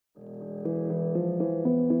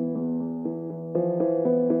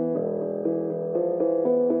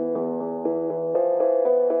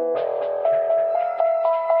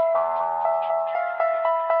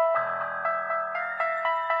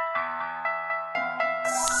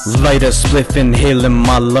Light a spliff, inhaling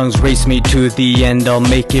my lungs, race me to the end, I'll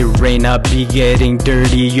make it rain. I be getting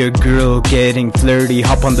dirty, your girl getting flirty.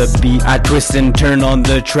 Hop on the beat, I twist and turn on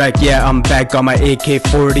the track. Yeah, I'm back on my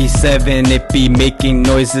AK-47. It be making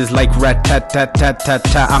noises like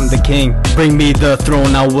rat-tat-tat-tat-tat-tat. I'm the king, bring me the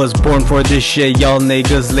throne. I was born for this shit, y'all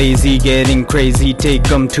niggas lazy, getting crazy. Take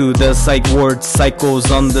them to the psych ward, psychos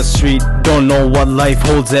on the street. Don't know what life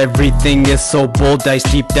holds, everything is so bold.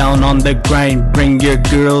 Dice deep down on the grind, bring your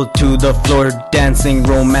girl to the floor, dancing,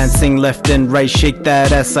 romancing left and right. Shake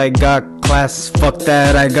that ass, I got class, fuck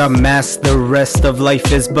that, I got mass. The rest of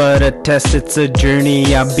life is but a test, it's a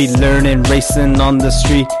journey. I be learning, racing on the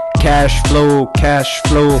street. Cash flow, cash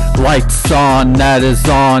flow. Lights on, that is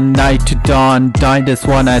on, night to dawn. Dine this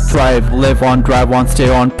one, I thrive, live on, drive on, stay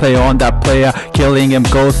on, play on that player. Killing him,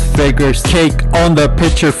 ghost figures, cake on the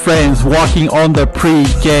picture frames, walking on the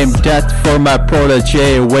pre-game. Death for my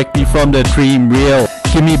protege, wake me from the dream real.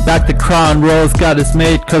 Give me back the crown, Rose got us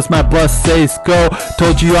made cause my blood says go.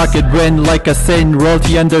 Told you I could win like a saint,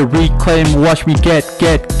 royalty under reclaim. Watch me get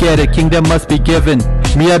it, kingdom must be given.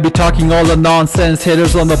 Me, I be talking all the nonsense,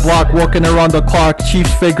 haters on the block, walking around the clock. Chief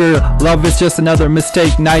figure, love is just another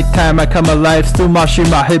mistake. Nighttime I come alive,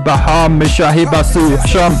 Sumashima Hiba Ham Misha Hibasu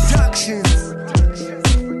Sham.